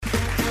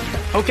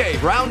Okay,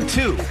 round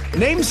two.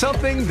 Name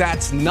something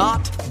that's not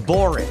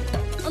boring.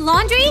 A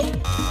laundry?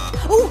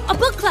 Ooh, a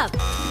book club.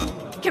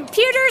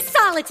 Computer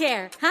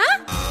solitaire,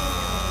 huh?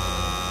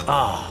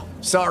 Ah,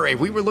 oh, sorry,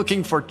 we were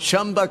looking for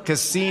Chumba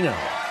Casino.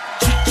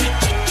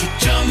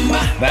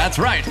 That's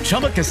right,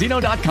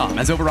 ChumbaCasino.com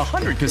has over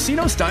 100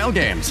 casino-style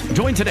games.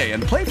 Join today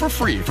and play for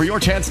free for your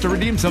chance to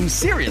redeem some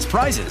serious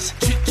prizes.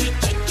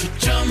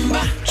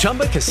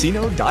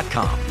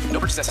 ChumbaCasino.com. No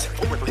purchase necessary.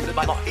 Void where prohibited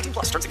by law. 18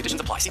 plus. Terms and conditions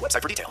apply. See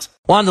website for details.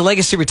 Well, on the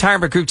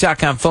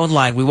LegacyRetirementGroup.com phone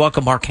line, we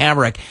welcome Mark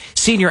Hamrick,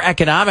 Senior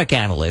Economic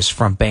Analyst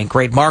from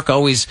Bankrate. Mark,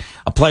 always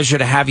a pleasure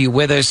to have you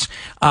with us.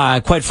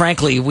 Quite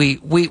frankly, we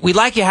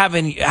like you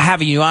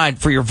having you on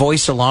for your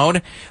voice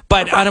alone.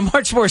 But on a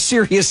much more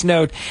serious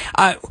note,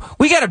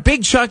 we got a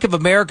big chunk of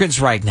Americans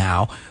right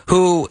now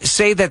who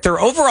say that their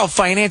overall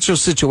financial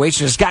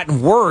situation has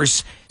gotten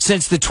worse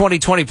since the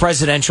 2020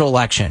 presidential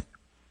election.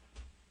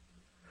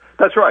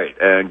 That's right,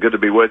 and good to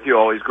be with you.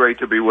 Always great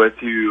to be with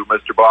you,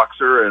 Mr.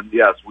 Boxer. And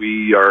yes,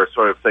 we are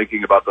sort of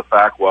thinking about the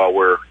fact while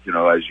we're,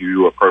 as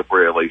you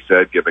appropriately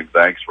said, giving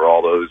thanks for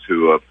all those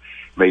who have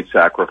made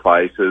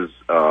sacrifices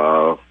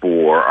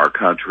for our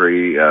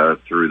country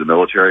through the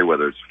military,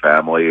 whether it's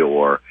family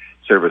or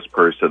service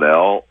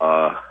personnel.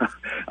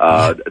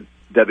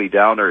 Debbie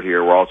Downer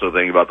here, we're also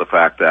thinking about the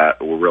fact that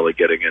we're really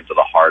getting into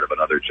the heart of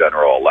another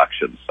general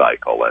election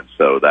cycle, and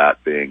so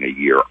that being a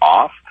year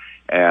off,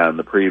 and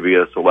the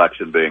previous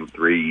election being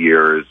 3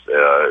 years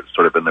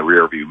sort of in the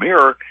rearview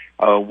mirror,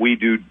 we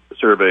do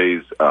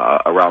surveys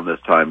around this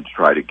time to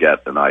try to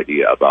get an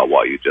idea about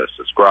what you just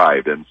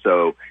described. And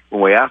so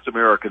when we asked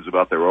Americans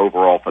about their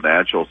overall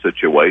financial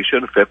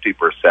situation,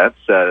 50%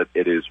 said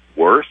it is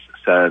worse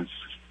since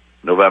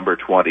November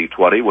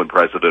 2020 when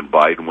President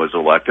Biden was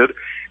elected.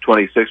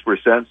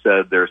 26%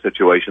 said their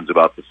situation's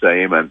about the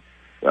same, and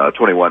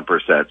 21%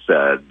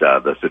 said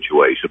the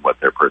situation with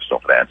their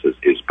personal finances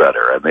is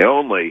better. And the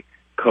only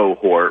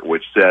cohort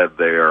which said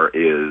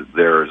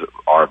theirs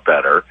are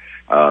better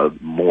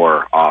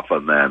more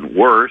often than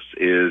worse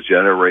is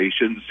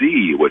Generation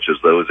Z, which is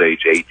those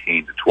age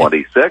 18 to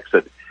 26.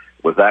 And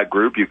with that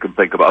group, you can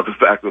think about the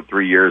fact that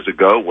 3 years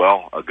ago,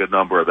 well, a good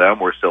number of them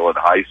were still in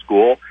high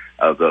school.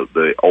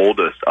 The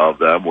oldest of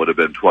them would have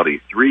been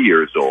 23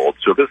 years old.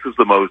 So this is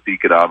the most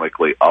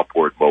economically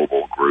upward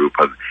mobile group,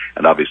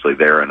 and obviously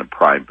they're in a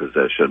prime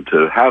position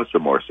to have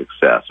some more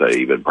success,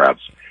 even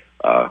perhaps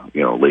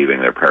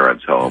leaving their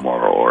parents' home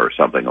or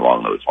something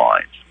along those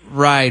lines.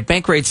 Right.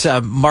 Bankrate's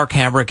Mark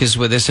Hamrick is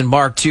with us. And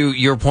Mark, to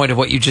your point of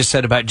what you just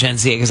said about Gen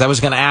Z, because I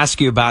was going to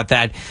ask you about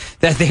that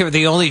they were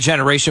the only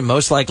generation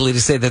most likely to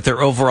say that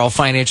their overall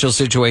financial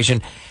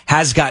situation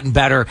has gotten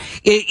better.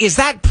 Is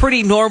that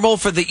pretty normal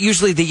for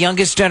usually the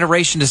youngest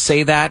generation to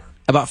say that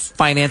about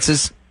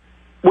finances?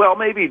 Well,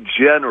 maybe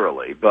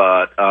generally,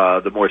 but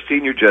the more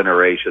senior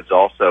generations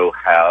also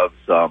have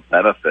some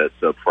benefits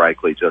of,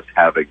 frankly, just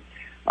having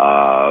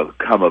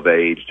come of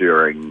age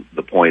during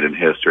the point in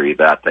history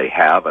that they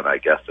have, and I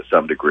guess to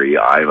some degree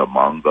I'm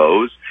among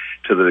those,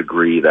 to the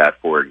degree that,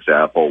 for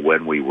example,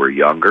 when we were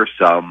younger,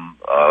 some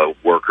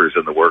workers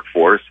in the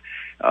workforce,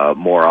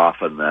 more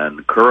often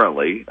than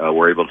currently,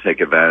 were able to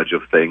take advantage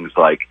of things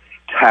like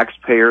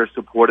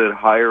taxpayer-supported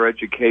higher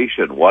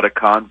education. What a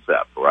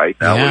concept, right?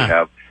 Now we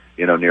have,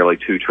 nearly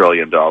 $2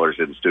 trillion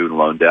in student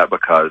loan debt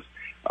because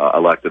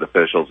elected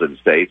officials in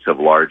states have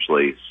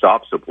largely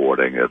stopped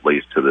supporting, at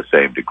least to the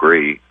same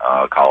degree,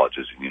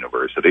 colleges and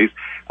universities.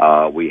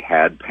 We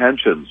had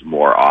pensions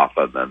more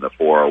often than the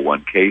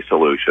 401k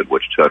solution,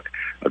 which took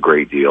a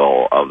great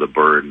deal of the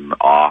burden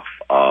off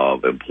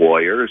of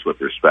employers with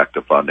respect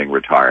to funding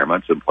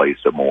retirements and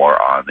placed it more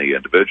on the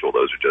individual.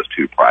 Those are just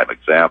two prime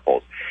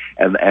examples.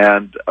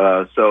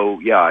 So,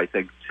 I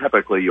think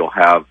typically you'll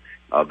have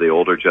the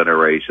older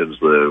generations,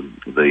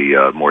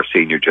 the more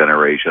senior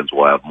generations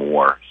will have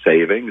more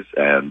savings,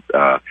 and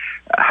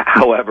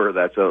however,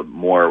 that's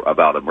more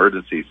about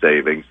emergency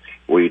savings.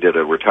 We did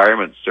a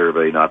retirement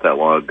survey not that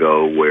long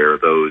ago where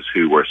those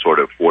who were sort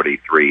of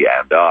 43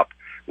 and up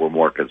were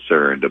more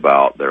concerned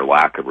about their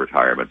lack of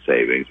retirement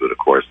savings. But of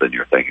course, then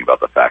you're thinking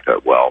about the fact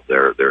that, well,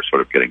 they're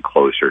sort of getting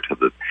closer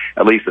to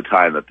at least the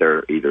time that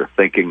they're either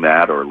thinking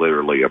that or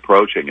literally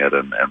approaching it,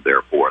 and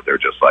therefore they're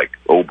just like,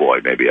 oh boy,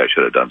 maybe I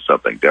should have done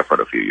something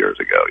different a few years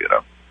ago,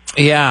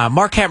 Yeah,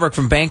 Mark Hamrick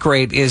from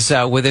Bankrate is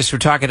with us. We're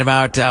talking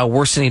about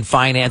worsening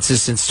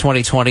finances since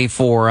 2020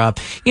 for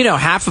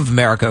half of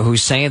America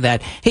who's saying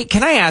that. Hey,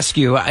 can I ask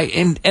you?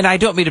 And I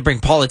don't mean to bring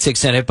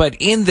politics in it, but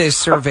in this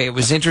survey, it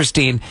was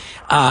interesting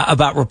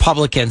about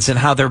Republicans and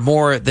how they're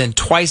more than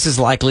twice as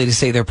likely to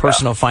say their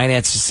personal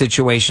finances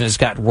situation has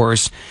gotten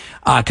worse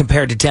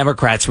compared to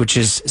Democrats, which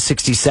is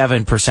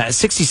 67%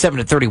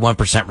 to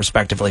 31%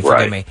 respectively.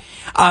 Forgive me.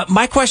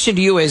 My question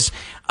to you is,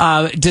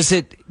 does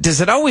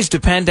it always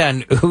depend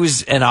on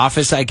who's in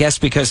office, I guess,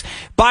 because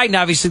Biden,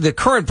 obviously the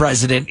current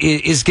president,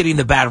 is getting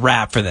the bad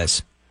rap for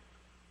this?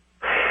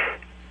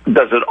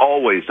 Does it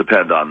always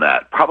depend on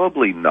that?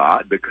 Probably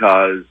not,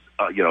 because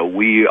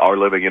we are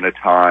living in a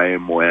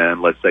time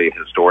when, let's say, a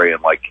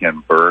historian like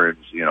Ken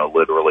Burns,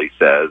 literally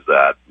says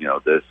that,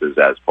 this is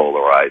as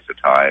polarized a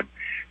time,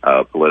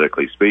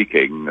 politically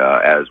speaking,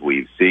 as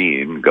we've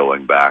seen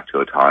going back to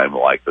a time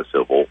like the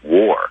Civil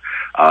War.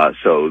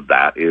 So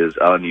that is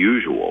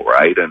unusual,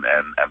 right? And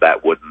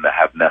that wouldn't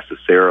have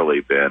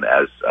necessarily been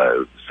as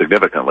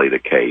significantly the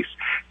case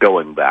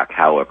going back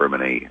however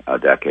many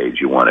decades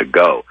you want to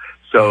go.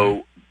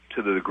 So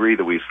to the degree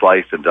that we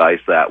slice and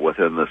dice that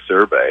within the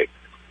survey,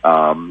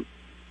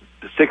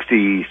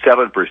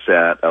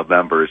 67% of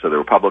members of the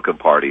Republican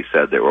Party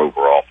said their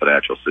overall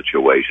financial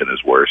situation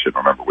is worse. And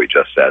remember, we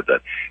just said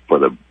that for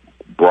the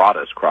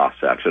broadest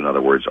cross-section, in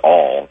other words,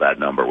 all, that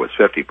number was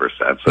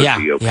 50%. So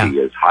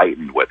GOP is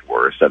heightened with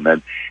worse. And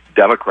then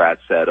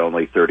Democrats said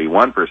only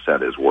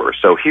 31% is worse.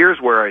 So here's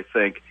where I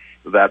think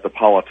that the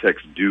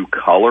politics do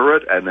color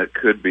it, and it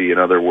could be, in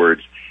other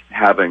words,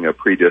 having a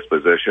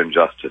predisposition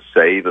just to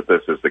say that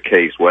this is the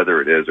case,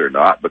 whether it is or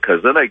not,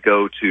 because then they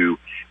go to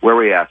where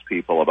we ask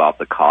people about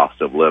the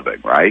cost of living,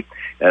 right?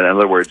 And in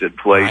other words,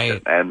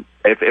 inflation. Right. And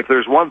if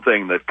there's one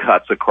thing that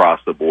cuts across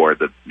the board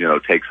that,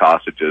 takes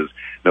hostages,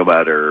 no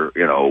matter,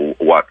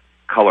 what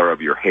color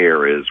of your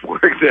hair is, for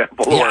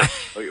example, or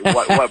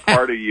what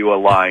party you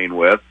align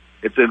with,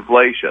 it's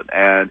inflation.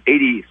 And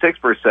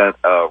 86%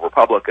 of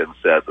Republicans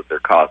said that their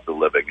cost of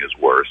living is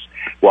worse,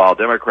 while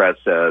Democrats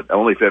said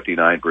only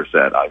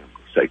 59%, I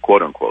say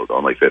quote unquote,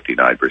 only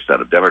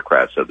 59% of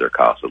Democrats said their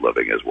cost of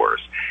living is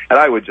worse. And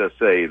I would just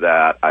say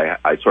that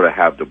I sort of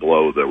have to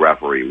blow the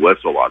referee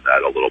whistle on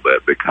that a little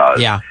bit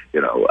because,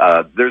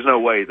 there's no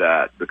way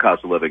that the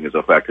cost of living has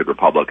affected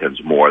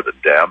Republicans more than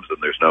Dems, and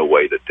there's no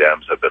way that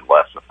Dems have been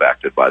less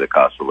affected by the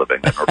cost of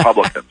living than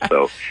Republicans.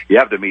 So you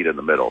have to meet in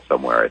the middle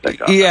somewhere, I think.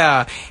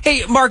 Yeah.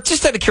 Hey, Mark,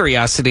 just out of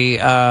curiosity,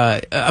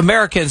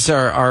 Americans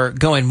are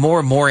going more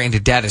and more into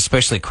debt,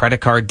 especially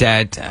credit card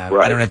debt. Right.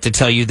 I don't have to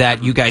tell you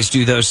that. You guys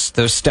do those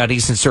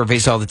studies and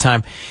surveys all the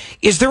time.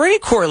 Is there any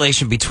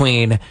correlation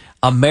between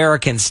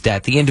Americans'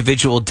 debt, the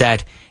individual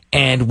debt,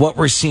 and what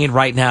we're seeing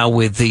right now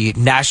with the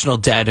national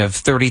debt of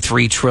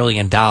 $33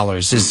 trillion?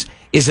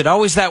 Is it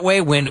always that way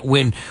when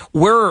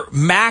we're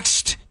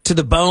maxed to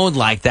the bone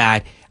like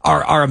that?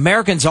 Are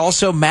Americans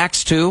also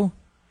maxed too?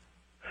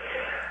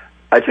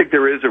 I think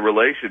there is a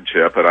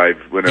relationship, and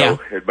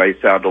it may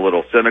sound a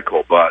little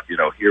cynical, but,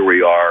 here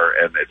we are,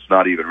 and it's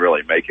not even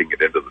really making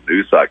it into the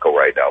news cycle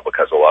right now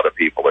because a lot of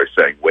people are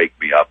saying, wake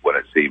me up when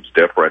it seems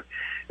different.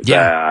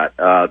 Yeah.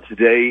 That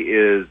today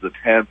is the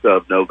 10th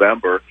of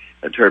November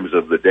in terms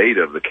of the date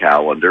of the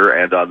calendar,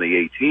 and on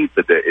the 18th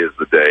is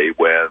the day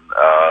when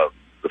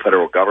the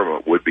federal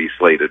government would be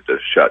slated to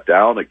shut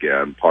down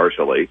again,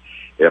 partially,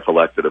 if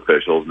elected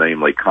officials,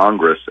 namely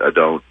Congress,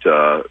 don't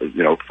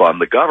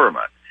fund the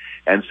government.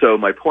 And so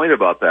my point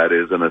about that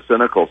is, in a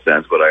cynical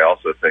sense, but I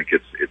also think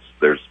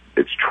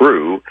it's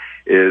true,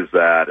 is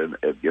that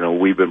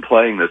we've been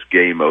playing this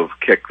game of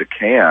kick the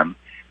can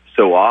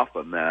so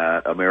often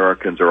that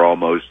Americans are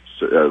almost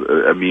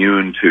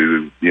immune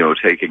to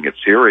taking it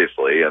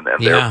seriously, and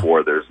therefore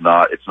it's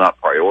not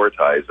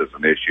prioritized as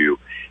an issue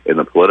in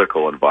the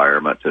political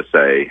environment to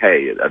say,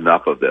 hey,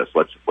 enough of this.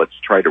 Let's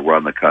try to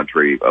run the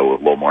country with a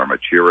little more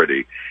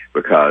maturity,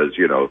 because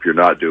if you're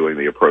not doing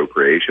the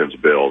appropriations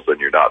bills, then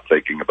you're not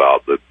thinking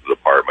about the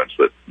departments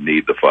that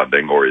need the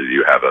funding, or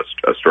you have a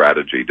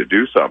strategy to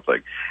do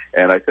something.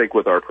 And I think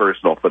with our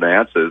personal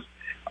finances,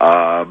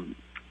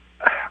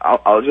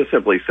 I'll just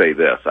simply say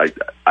this. I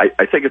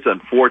think it's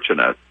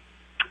unfortunate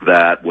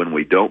that when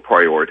we don't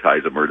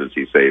prioritize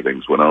emergency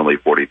savings, when only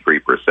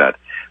 43%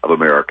 of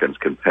Americans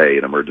can pay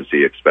an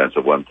emergency expense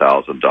of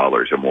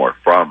 $1,000 or more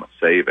from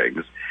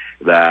savings,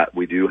 that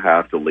we do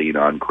have to lean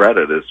on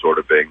credit as sort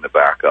of being the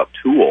backup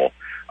tool.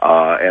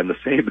 And the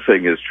same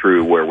thing is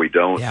true where we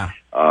don't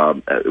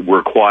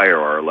require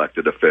our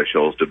elected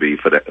officials to be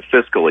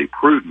fiscally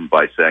prudent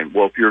by saying,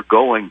 well, if you're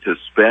going to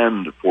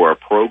spend for a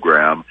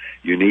program,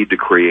 you need to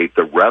create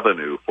the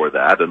revenue for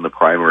that. And the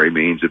primary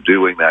means of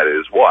doing that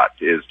is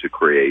to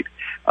create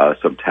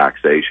some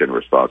taxation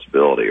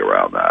responsibility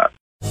around that.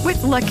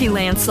 With Lucky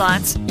Land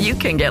Slots, you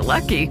can get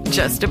lucky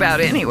just about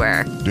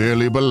anywhere.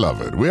 Dearly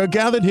beloved, we are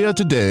gathered here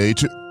today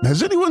to...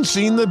 Has anyone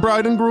seen the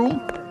bride and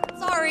groom?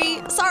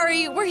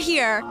 Sorry, we're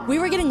here. We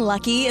were getting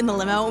lucky in the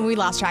limo and we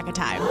lost track of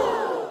time.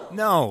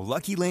 No,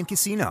 Lucky Land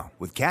Casino,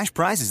 with cash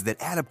prizes that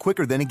add up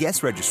quicker than a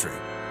guest registry.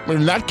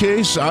 In that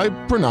case, I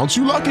pronounce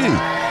you lucky.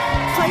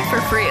 Play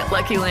for free at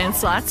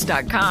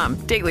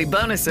LuckyLandSlots.com. Daily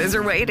bonuses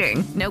are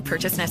waiting. No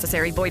purchase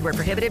necessary. Void where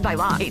prohibited by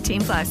law.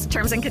 18+.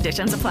 Terms and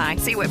conditions apply.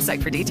 See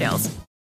website for details.